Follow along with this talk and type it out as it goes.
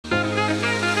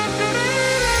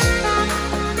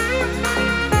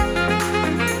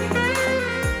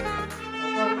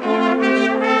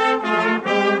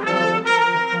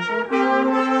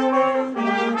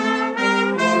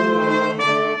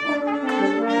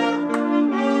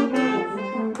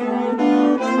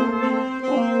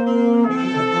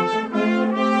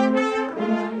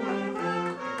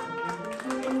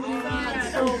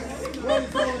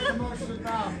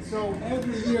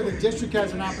district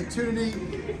has an opportunity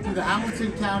through the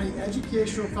Hamilton County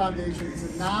Educational Foundation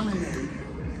to nominate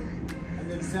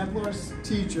an exemplar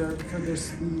teacher for the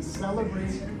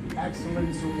Celebrate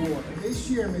Excellence Award.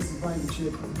 This year, Mrs.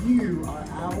 Blankenship, you are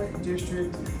our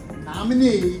district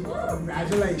nominee.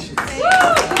 Congratulations.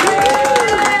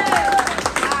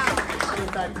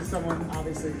 Back to someone,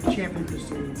 obviously, champion for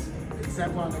students,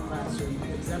 exemplar in the classroom,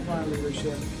 exemplar in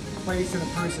leadership, place in a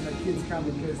person that kids come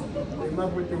because they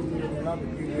love what they do, they love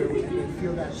what you do, and they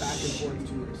feel that back and forth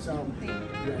to you. So,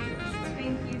 congratulations.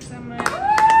 Thank you so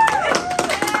much.